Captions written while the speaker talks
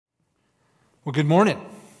Well, good morning.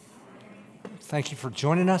 Thank you for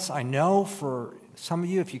joining us. I know for some of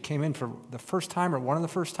you, if you came in for the first time or one of the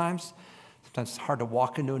first times, sometimes it's hard to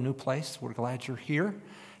walk into a new place. We're glad you're here.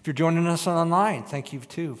 If you're joining us online, thank you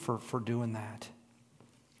too for doing that.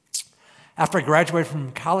 After I graduated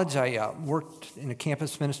from college, I worked in a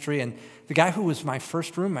campus ministry, and the guy who was my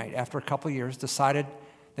first roommate after a couple of years decided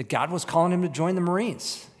that God was calling him to join the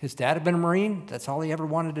Marines. His dad had been a Marine. That's all he ever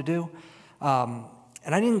wanted to do.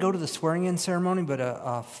 And I didn't go to the swearing-in ceremony, but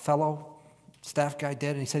a fellow staff guy did,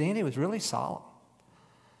 and he said, Andy, it was really solemn.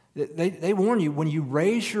 They warn you, when you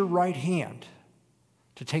raise your right hand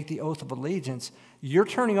to take the oath of allegiance, you're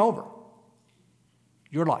turning over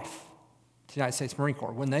your life to the United States Marine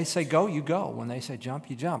Corps. When they say go, you go. When they say jump,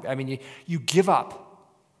 you jump. I mean, you give up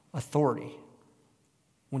authority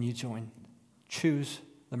when you choose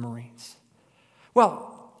the Marines.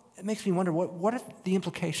 Well, it makes me wonder, what are the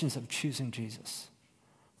implications of choosing Jesus?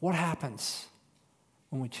 What happens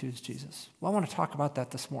when we choose Jesus? Well, I want to talk about that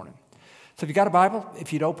this morning. So if you got a Bible,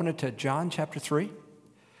 if you'd open it to John chapter 3,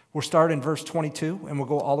 we'll start in verse 22, and we'll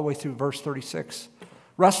go all the way through verse 36.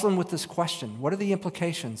 Wrestling with this question, what are the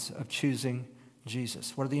implications of choosing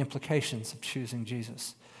Jesus? What are the implications of choosing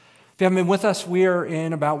Jesus? If you haven't been with us, we are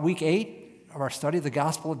in about week 8 of our study of the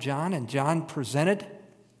Gospel of John, and John presented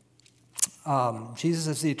Jesus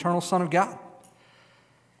as the eternal Son of God.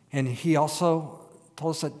 And he also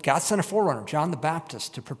told us that God sent a forerunner, John the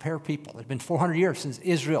Baptist, to prepare people. It had been 400 years since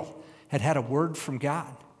Israel had a word from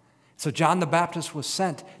God. So John the Baptist was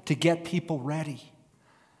sent to get people ready.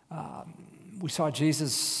 We saw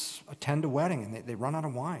Jesus attend a wedding, and they run out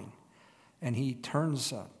of wine. And he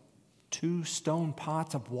turns 2 stone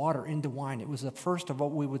pots of water into wine. It was the first of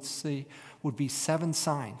what we would see would be 7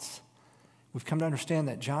 signs. We've come to understand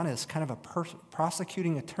that John is kind of a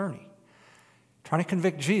prosecuting attorney, trying to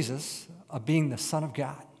convict Jesus of being the Son of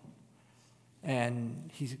God. And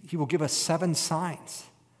he will give us 7 signs.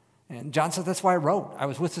 And John said, that's why I wrote. I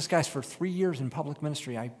was with this guy for 3 years in public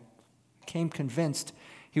ministry. I became convinced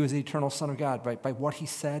he was the eternal Son of God by what he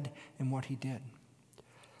said and what he did.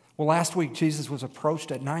 Well, last week, Jesus was approached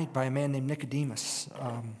at night by a man named Nicodemus,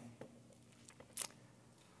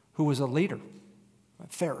 who was a leader, a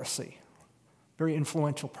Pharisee, very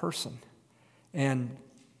influential person. And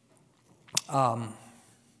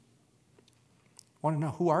want to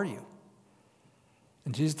know, who are you?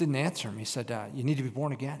 And Jesus didn't answer him. He said, you need to be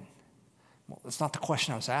born again. Well, that's not the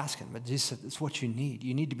question I was asking, but Jesus said, it's what you need.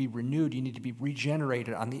 You need to be renewed. You need to be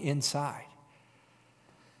regenerated on the inside.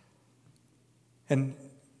 And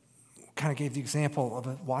kind of gave the example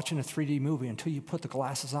of watching a 3D movie. Until you put the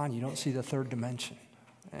glasses on, you don't see the third dimension.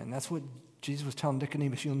 And that's what Jesus was telling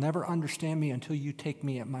Nicodemus. You'll never understand me until you take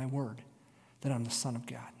me at my word that I'm the Son of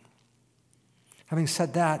God. Having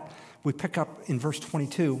said that, we pick up in verse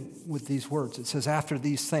 22 with these words. It says, after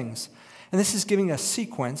these things. And this is giving a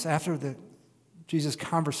sequence after Jesus'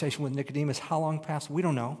 conversation with Nicodemus. How long passed? We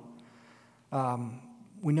don't know.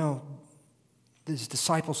 We know his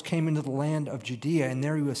disciples came into the land of Judea, and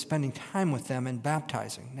there he was spending time with them and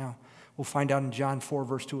baptizing. Now, we'll find out in John 4,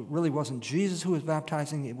 verse 2, it really wasn't Jesus who was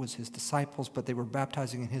baptizing, it was his disciples, but they were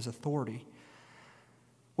baptizing in his authority.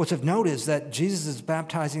 What's of note is that Jesus is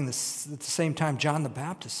baptizing at the same time John the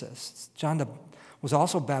Baptist is. John was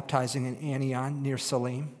also baptizing in Antioch near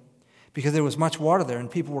Salim because there was much water there and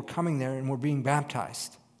people were coming there and were being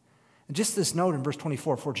baptized. And just this note in verse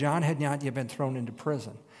 24, for John had not yet been thrown into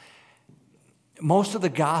prison. Most of the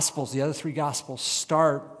Gospels, the other 3 Gospels,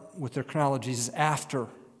 start with their chronologies after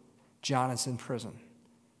John is in prison.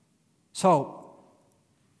 So,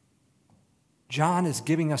 John is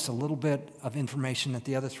giving us a little bit of information that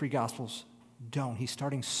the other 3 Gospels don't. He's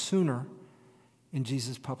starting sooner in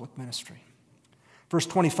Jesus' public ministry. Verse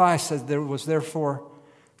 25 says, Therefore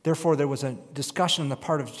there was a discussion on the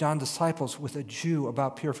part of John's disciples with a Jew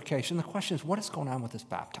about purification. The question is, what is going on with this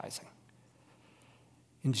baptizing?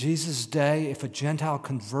 In Jesus' day, if a Gentile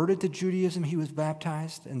converted to Judaism, he was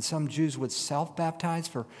baptized, and some Jews would self-baptize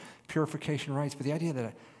for purification rites. But the idea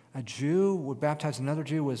that a Jew would baptize another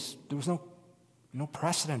Jew there was no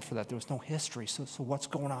precedent for that. There was no history. So what's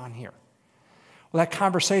going on here? Well, that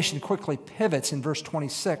conversation quickly pivots in verse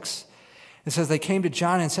 26. It says, they came to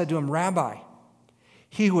John and said to him, Rabbi,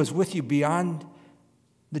 he who was with you beyond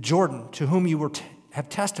the Jordan, to whom you have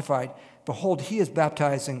testified, behold, he is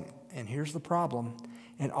baptizing, and here's the problem,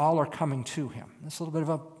 and all are coming to him. That's a little bit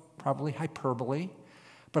of probably hyperbole,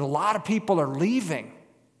 but a lot of people are leaving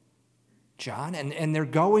John, and they're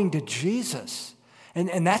going to Jesus.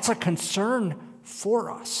 And that's a concern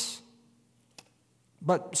for us.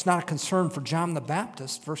 But it's not a concern for John the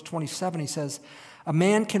Baptist. Verse 27, he says, a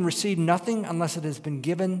man can receive nothing unless it has been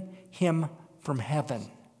given him from heaven.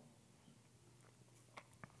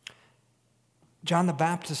 John the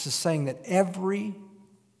Baptist is saying that every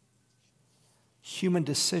human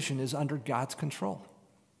decision is under God's control.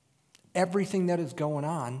 Everything that is going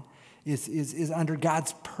on is under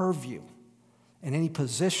God's purview. And any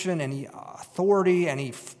position, any authority,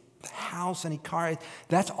 any house, any car,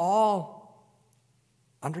 that's all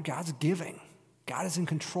under God's giving. God is in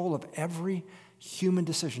control of every human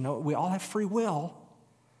decision. No, we all have free will.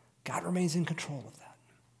 God remains in control of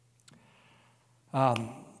that.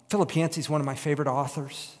 Philip Yancey is one of my favorite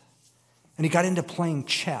authors. And he got into playing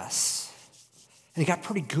chess. And he got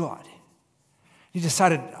pretty good. He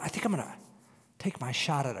decided, I think I'm going to take my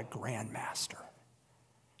shot at a grandmaster.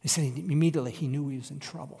 He said immediately he knew he was in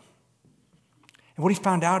trouble. And what he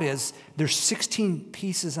found out is there's 16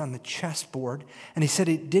 pieces on the chessboard, and he said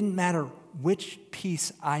it didn't matter which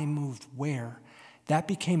piece I moved where. That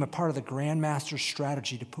became a part of the grandmaster's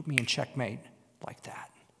strategy to put me in checkmate like that.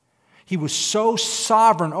 He was so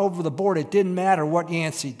sovereign over the board, it didn't matter what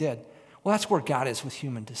Yancey did. Well, that's where God is with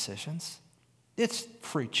human decisions. It's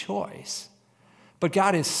free choice. But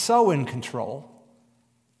God is so in control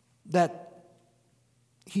that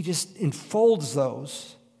he just enfolds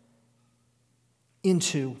those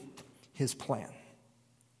into his plan.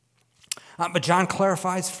 But John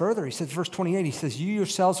clarifies further. He says, verse 28, he says, you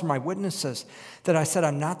yourselves are my witnesses that I said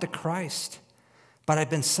I'm not the Christ, but I've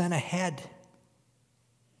been sent ahead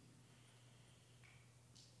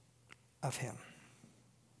of him.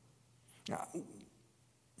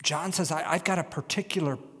 John says, I've got a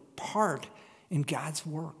particular part in God's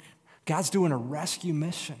work. God's doing a rescue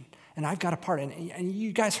mission, and I've got a part. And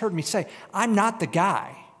you guys heard me say, I'm not the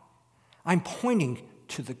guy. I'm pointing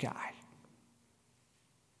to the guy.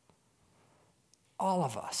 All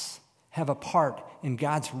of us have a part in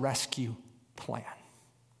God's rescue plan.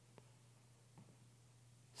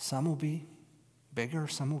 Some will be bigger,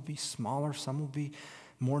 some will be smaller, some will be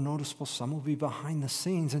more noticeable, some will be behind the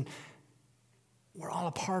scenes. And we're all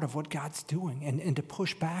a part of what God's doing. And to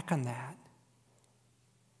push back on that,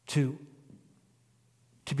 to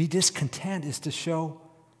be discontent is to show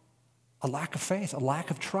a lack of faith, a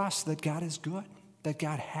lack of trust that God is good, that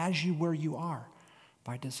God has you where you are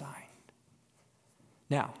by design.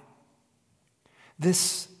 Now,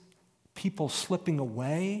 this people slipping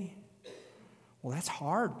away, well, that's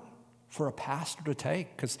hard for a pastor to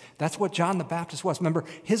take, because that's what John the Baptist was. Remember,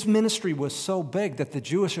 his ministry was so big that the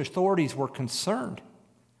Jewish authorities were concerned.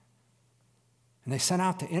 And they sent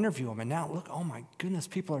out to interview him. And now, look, oh my goodness,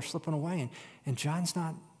 people are slipping away. And John's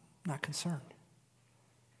not concerned.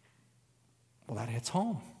 Well, that hits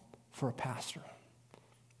home for a pastor.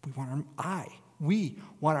 We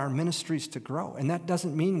want our ministries to grow. And that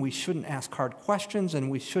doesn't mean we shouldn't ask hard questions, and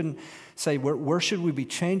we shouldn't say, where should we be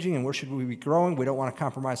changing and where should we be growing? We don't want to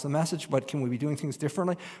compromise the message, but can we be doing things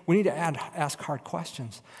differently? We need to ask hard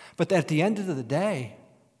questions. But at the end of the day,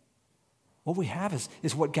 what we have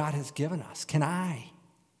is what God has given us. Can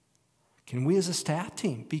we as a staff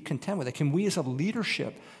team be content with it? Can we as a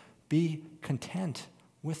leadership be content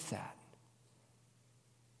with that?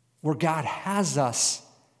 Where God has us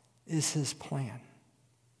is his plan.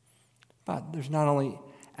 But there's not only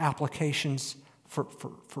applications for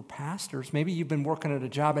pastors. Maybe you've been working at a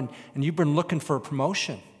job and you've been looking for a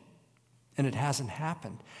promotion and it hasn't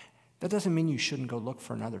happened. That doesn't mean you shouldn't go look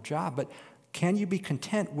for another job, but can you be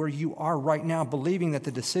content where you are right now, believing that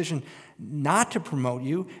the decision not to promote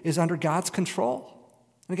you is under God's control?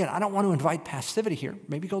 And again, I don't want to invite passivity here.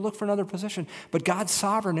 Maybe go look for another position, but God's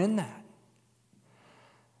sovereign in that.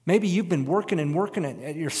 Maybe you've been working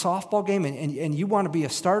at your softball game and you want to be a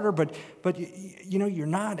starter, but you're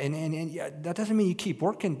not. And that doesn't mean you keep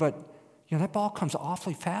working, but that ball comes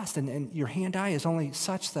awfully fast and your hand-eye is only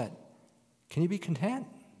such that, can you be content?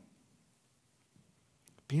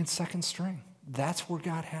 Be in second string. That's where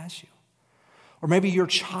God has you. Or maybe your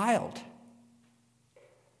child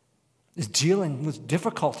is dealing with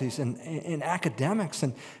difficulties in academics,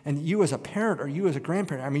 and you as a parent or you as a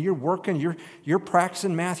grandparent, I mean, you're working, you're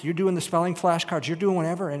practicing math, you're doing the spelling flashcards, you're doing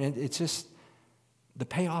whatever, and it's just, the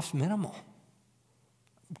payoff's minimal.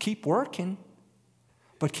 Keep working,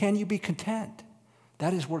 but can you be content?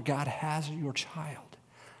 That is where God has your child.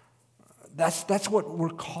 That's what we're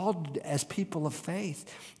called as people of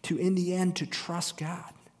faith, to, in the end, to trust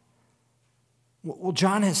God. Well,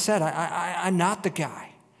 John has said, I'm not the guy.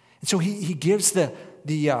 And so he gives his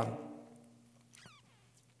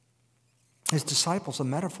disciples a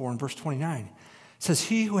metaphor in verse 29. It says,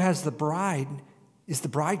 he who has the bride is the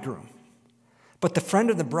bridegroom. But the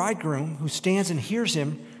friend of the bridegroom who stands and hears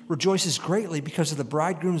him rejoices greatly because of the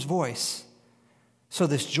bridegroom's voice. So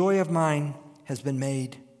this joy of mine has been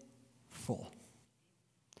made full.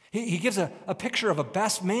 He gives a picture of a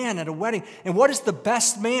best man at a wedding. And what is the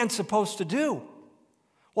best man supposed to do?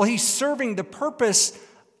 Well, he's serving the purpose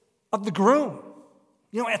of the groom.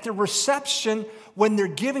 At the reception, when they're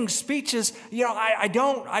giving speeches, I've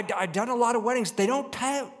done a lot of weddings. They don't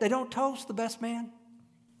toast the best man.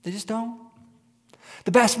 They just don't.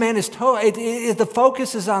 The best man is toast. The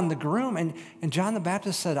focus is on the groom. And John the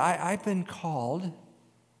Baptist said, I've been called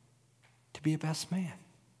to be a best man.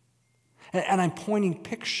 And I'm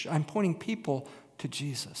pointing people to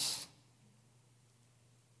Jesus.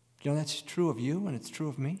 That's true of you and it's true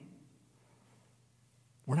of me.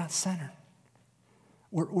 We're not centered.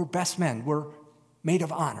 We're best men. We're made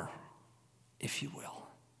of honor, if you will.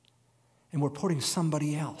 And we're putting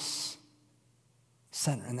somebody else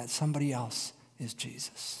center, and that somebody else is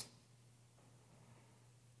Jesus.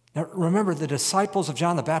 Now, remember, the disciples of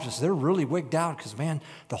John the Baptist, they're really wigged out because, man,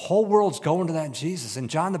 the whole world's going to that Jesus. And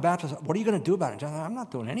John the Baptist, what are you going to do about it? John, I'm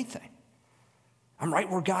not doing anything. I'm right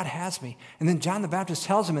where God has me. And then John the Baptist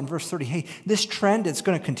tells him in verse 30, hey, this trend is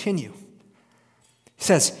going to continue. He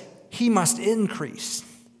says, he must increase,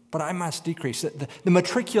 but I must decrease. The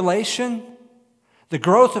matriculation, the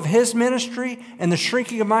growth of his ministry, and the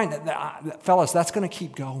shrinking of mine, fellas, that's going to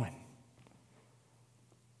keep going.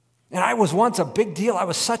 And I was once a big deal. I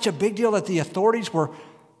was such a big deal that the authorities were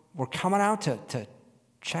coming out to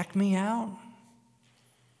check me out.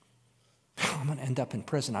 I'm going to end up in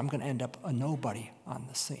prison. I'm going to end up a nobody on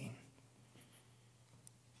the scene.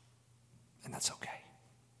 And that's okay.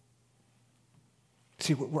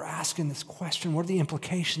 See, we're asking this question, what are the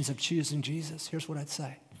implications of choosing Jesus? Here's what I'd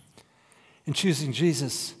say. In choosing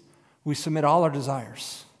Jesus, we submit all our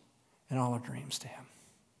desires and all our dreams to him.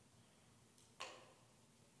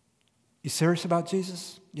 You serious about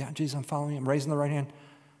Jesus? Yeah, Jesus, I'm following you. I'm raising the right hand.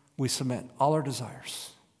 We submit all our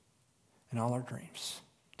desires and all our dreams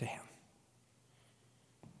to him.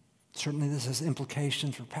 Certainly this has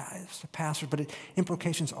implications for pastors, but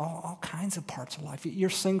implications all kinds of parts of life. You're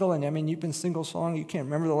single, and you've been single so long, you can't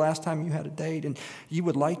remember the last time you had a date, and you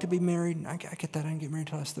would like to be married. I get that. I didn't get married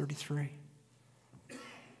until I was 33.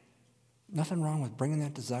 Nothing wrong with bringing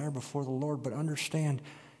that desire before the Lord, but understand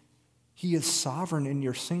he is sovereign in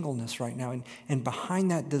your singleness right now. And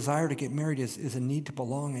behind that desire to get married is a need to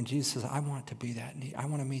belong. And Jesus says, I want to be that need. I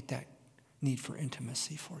want to meet that need for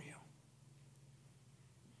intimacy for you.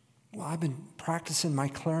 Well, I've been practicing my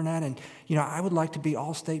clarinet, and, I would like to be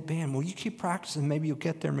all-state band. Well, you keep practicing. Maybe you'll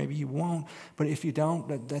get there. Maybe you won't. But if you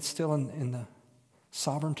don't, that's still in the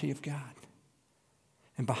sovereignty of God.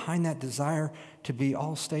 And behind that desire to be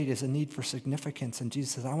all-state is a need for significance. And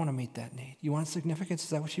Jesus says, I want to meet that need. You want significance?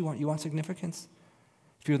 Is that what you want? You want significance?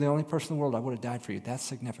 If you were the only person in the world, I would have died for you. That's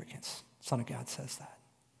significance. Son of God says that.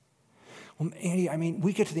 Well, Andy,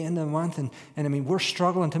 we get to the end of the month, and we're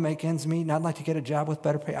struggling to make ends meet, and I'd like to get a job with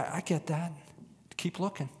better pay. I get that. Keep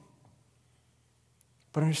looking.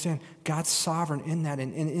 But understand, God's sovereign in that,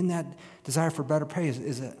 and in that desire for better pay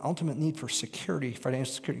is an ultimate need for security,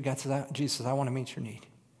 financial security. God says, Jesus says, I want to meet your need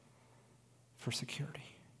for security.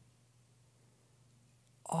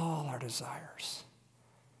 All our desires,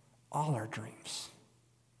 all our dreams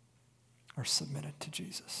are submitted to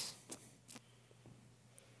Jesus.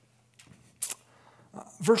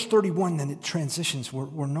 Verse 31, then it transitions.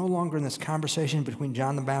 We're no longer in this conversation between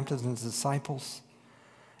John the Baptist and his disciples.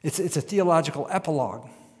 It's a theological epilogue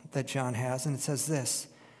that John has, and it says this: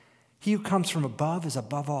 he who comes from above is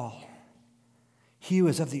above all. He who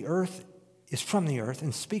is of the earth is from the earth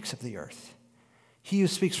and speaks of the earth. He who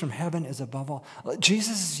speaks from heaven is above all.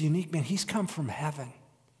 Jesus is unique, man. He's come from heaven,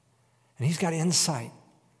 and he's got insight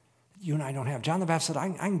you and I don't have. John the Baptist said, I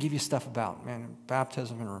can give you stuff about,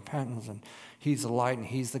 baptism and repentance, and he's the light and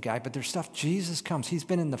he's the guy. But there's stuff, Jesus comes. He's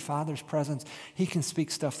been in the Father's presence. He can speak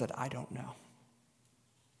stuff that I don't know.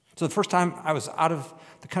 So the first time I was out of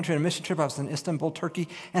the country on a mission trip, I was in Istanbul, Turkey,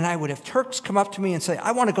 and I would have Turks come up to me and say,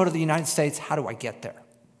 I want to go to the United States. How do I get there?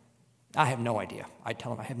 I have no idea. I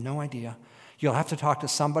tell them, I have no idea. You'll have to talk to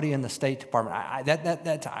somebody in the State Department.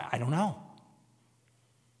 I don't know.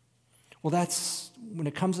 Well, that's, when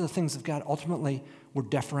it comes to the things of God, ultimately, we're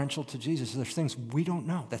deferential to Jesus. There's things we don't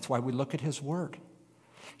know. That's why we look at his word.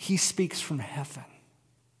 He speaks from heaven.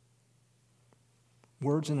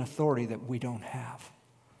 Words and authority that we don't have.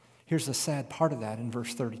 Here's the sad part of that in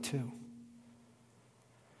verse 32.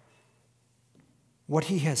 What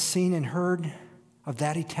he has seen and heard, of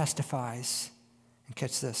that he testifies. And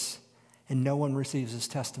catch this, and no one receives his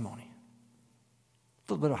testimony.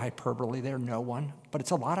 A little bit of hyperbole there, no one, but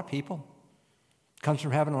it's a lot of people. Comes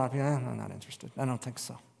from heaven, a lot of people, I'm not interested. I don't think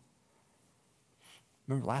so.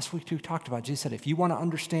 Remember last week we talked about, Jesus said, if you want to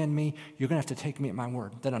understand me, you're going to have to take me at my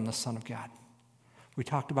word, that I'm the Son of God. We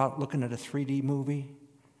talked about looking at a 3D movie.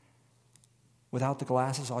 Without the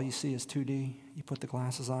glasses, all you see is 2D. You put the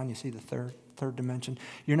glasses on, you see the third dimension.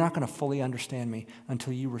 You're not going to fully understand me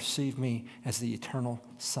until you receive me as the eternal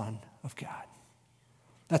Son of God.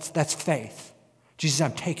 That's faith. Jesus,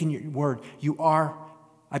 I'm taking your word.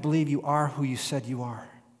 I believe you are who you said you are.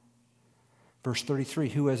 Verse 33,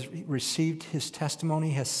 who has received his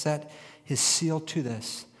testimony has set his seal to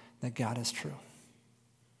this, that God is true.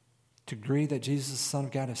 To agree that Jesus is the Son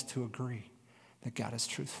of God is to agree that God is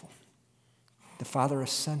truthful. The Father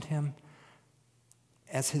has sent him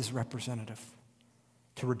as his representative.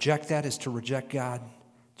 To reject that is to reject God.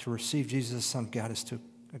 To receive Jesus as Son of God is to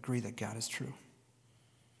agree that God is true.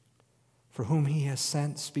 For whom he has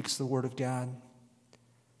sent speaks the word of God,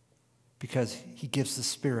 because he gives the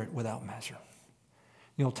Spirit without measure.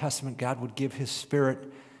 In the Old Testament, God would give his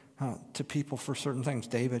Spirit to people for certain things.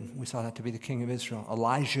 David, we saw that to be the king of Israel.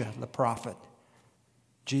 Elijah, the prophet.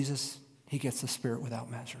 Jesus, he gets the Spirit without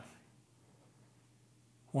measure.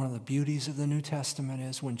 One of the beauties of the New Testament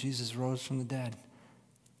is when Jesus rose from the dead,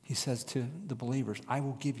 he says to the believers, I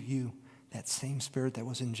will give you that same Spirit that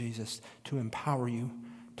was in Jesus to empower you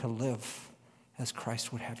to live as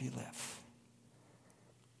Christ would have you live.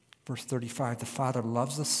 Verse 35, the Father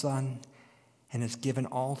loves the Son and has given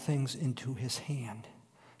all things into his hand.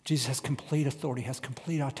 Jesus has complete authority, has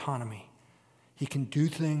complete autonomy. He can do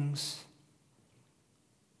things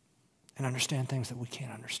and understand things that we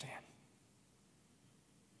can't understand.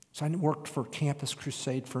 So I worked for Campus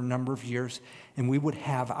Crusade for a number of years, and we would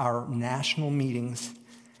have our national meetings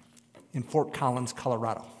in Fort Collins,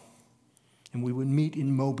 Colorado. And we would meet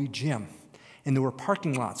in Moby Gym. And there were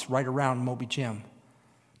parking lots right around Moby Gym,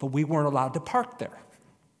 but we weren't allowed to park there.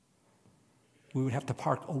 We would have to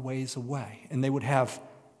park a ways away. And they would have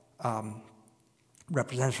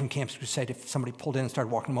representatives from Campus Crusade. If somebody pulled in and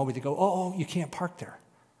started walking to Moby, they'd go, oh, you can't park there.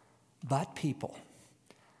 But people,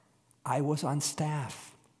 I was on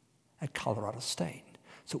staff at Colorado State.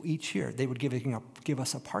 So each year they would give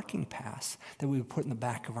us a parking pass that we would put in the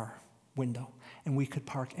back of our window, and we could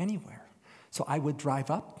park anywhere. So I would drive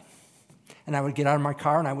up, and I would get out of my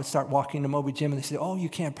car, and I would start walking to Moby Gym, and they say, oh, you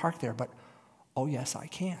can't park there. But, oh, yes, I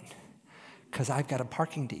can, because I've got a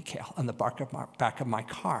parking decal on the back of my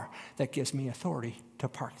car that gives me authority to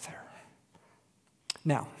park there.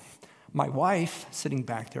 Now, my wife, sitting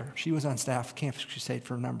back there, she was on staff at Campus Crusade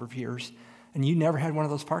for a number of years, and you never had one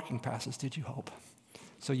of those parking passes, did you, Hope?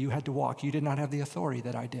 So you had to walk. You did not have the authority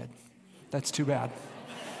that I did. That's too bad.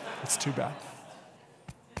 That's too bad.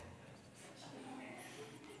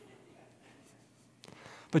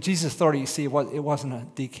 But Jesus' authority, you see, it wasn't a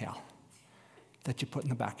decal that you put in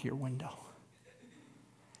the back of your window.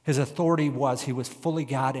 His authority was he was fully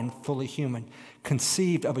God and fully human,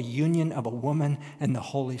 conceived of a union of a woman and the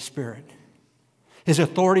Holy Spirit. His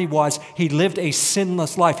authority was he lived a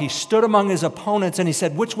sinless life. He stood among his opponents and he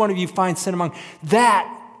said, which one of you finds sin among?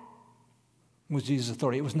 That was Jesus'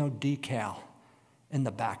 authority. It was no decal in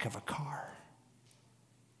the back of a car.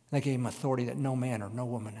 That gave him authority that no man or no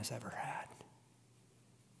woman has ever had.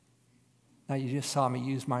 Now you just saw me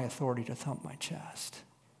use my authority to thump my chest.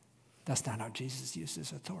 That's not how Jesus used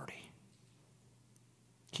his authority.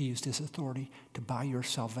 He used his authority to buy your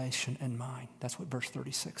salvation and mine. That's what verse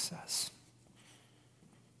 36 says.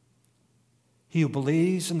 He who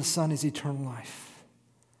believes in the Son is eternal life.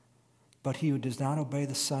 But he who does not obey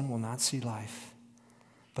the Son will not see life,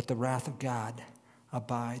 but the wrath of God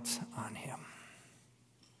abides on him.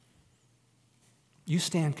 You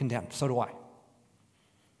stand condemned, so do I,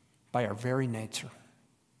 by our very nature.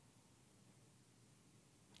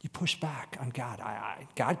 You push back on God.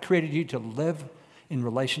 God created you to live in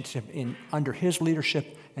relationship under his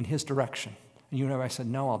leadership and his direction. And you and I said,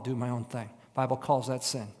 no, I'll do my own thing. The Bible calls that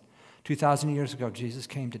sin. 2,000 years ago, Jesus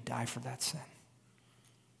came to die for that sin.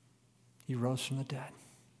 He rose from the dead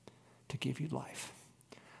to give you life.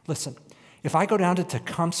 Listen, if I go down to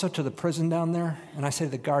Tecumseh, to the prison down there, and I say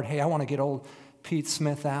to the guard, hey, I want to get old Pete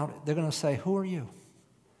Smith out, they're going to say, who are you?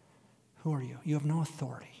 Who are you? You have no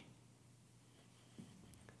authority.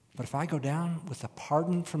 But if I go down with a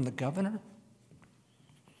pardon from the governor,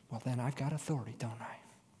 well, then I've got authority, don't I?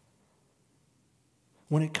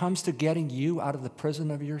 When it comes to getting you out of the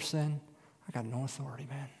prison of your sin, I got no authority,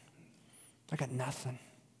 man. I got nothing.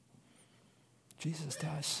 Jesus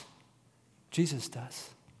does. Jesus does.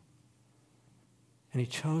 And he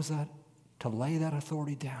chose that to lay that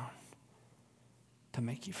authority down to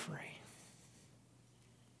make you free.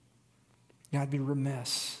 Now, I'd be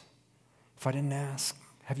remiss if I didn't ask,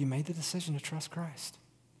 have you made the decision to trust Christ?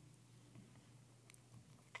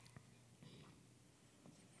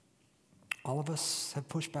 All of us have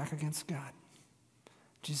pushed back against God.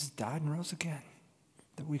 Jesus died and rose again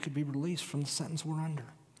that we could be released from the sentence we're under.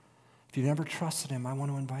 If you've never trusted him, I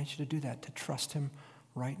want to invite you to do that, to trust him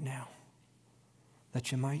right now,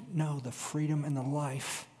 that you might know the freedom and the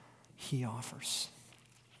life he offers.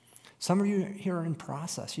 Some of you here are in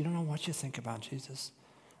process. You don't know what you think about Jesus.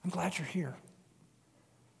 I'm glad you're here.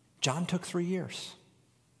 John took 3 years.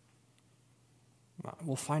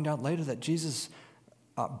 We'll find out later that Jesus'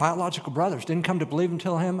 biological brothers didn't come to believe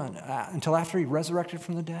until after he resurrected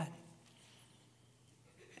from the dead.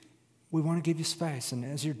 We want to give you space, and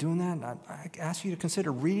as you're doing that, I ask you to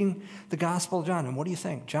consider reading the Gospel of John. And what do you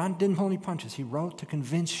think? John didn't pull any punches. He wrote to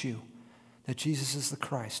convince you that Jesus is the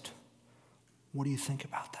Christ. What do you think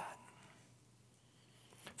about that?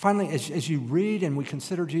 Finally, as you read and we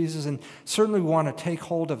consider Jesus, and certainly we want to take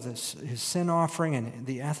hold of this, his sin offering and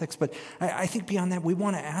the ethics, but I think beyond that, we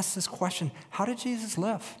want to ask this question: how did Jesus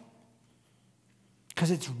live? Because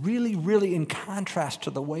it's really, really in contrast to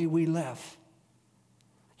the way we live.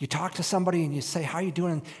 You talk to somebody and you say, how are you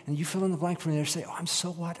doing? And you fill in the blank from there. Say, oh, I'm so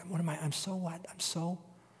what? What am I? I'm so what?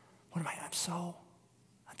 What am I? I'm so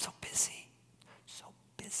busy. So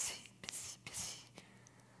busy.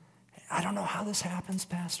 I don't know how this happens,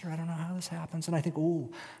 Pastor. I don't know how this happens. And I think,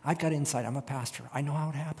 I've got insight. I'm a pastor. I know how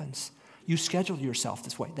it happens. You schedule yourself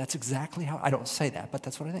this way. That's exactly how, I don't say that, but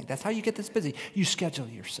that's what I think. That's how you get this busy. You schedule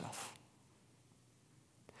yourself.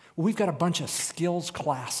 Well, we've got a bunch of skills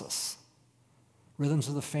classes. Rhythms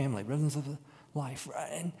of the family, rhythms of the life.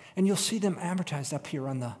 And you'll see them advertised up here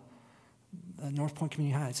on the North Point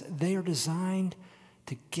Community Heights. They are designed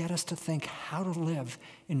to get us to think how to live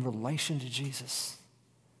in relation to Jesus.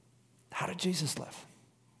 How did Jesus live?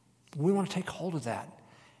 We want to take hold of that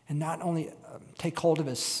and not only take hold of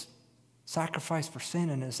his sacrifice for sin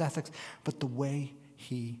and his ethics, but the way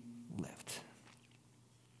he lived.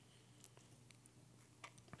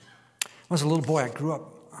 When I was a little boy, I grew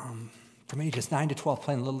up from ages 9 to 12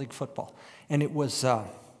 playing Little League football. And it was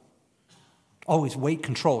always weight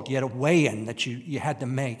controlled. You had a weigh-in that you had to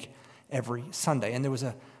make every Sunday. And there was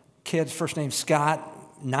a kid, first name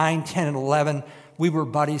Scott, 9, 10, and 11. We were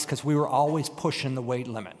buddies because we were always pushing the weight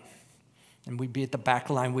limit. And we'd be at the back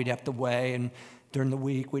line, we'd have to weigh, and during the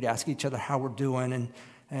week we'd ask each other how we're doing.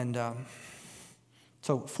 And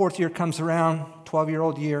so fourth year comes around,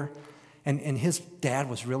 12-year-old year, and his dad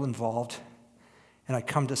was real involved. And I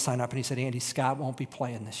come to sign up, and he said, Andy, Scott won't be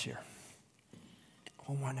playing this year.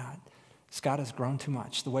 Well, why not? Scott has grown too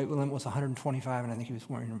much. The weight limit was 125, and I think he was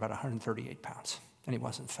weighing about 138 pounds, and he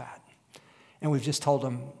wasn't fat. And we've just told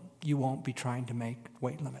him, you won't be trying to make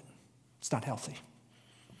weight limit. It's not healthy.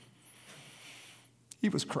 He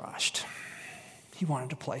was crushed. He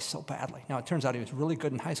wanted to play so badly. Now, it turns out he was really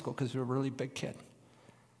good in high school because he was a really big kid.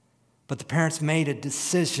 But the parents made a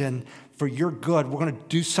decision for your good. We're going to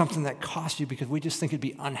do something that costs you because we just think it'd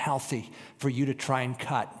be unhealthy for you to try and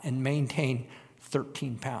cut and maintain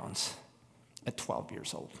 13 pounds at 12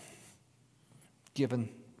 years old, given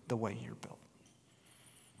the way you're built.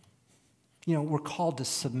 You know, we're called to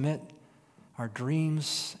submit our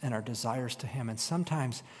dreams and our desires to him, and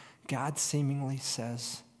sometimes God seemingly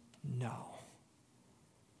says no.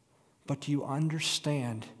 But do you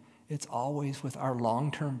understand it's always with our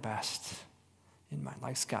long-term best in mind,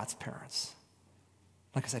 like Scott's parents.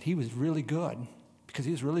 Like I said, he was really good because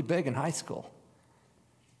he was really big in high school.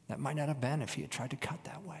 That might not have been if he had tried to cut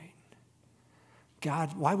that weight.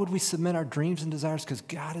 God, why would we submit our dreams and desires? Because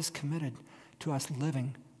God is committed to us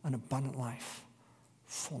living an abundant life,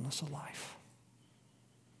 fullness of life.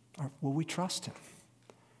 Or will we trust him?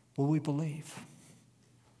 Will we believe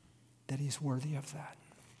that he's worthy of that?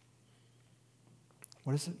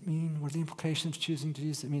 What does it mean? What are the implications of choosing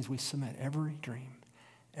Jesus? It means we submit every dream,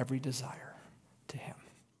 every desire to him.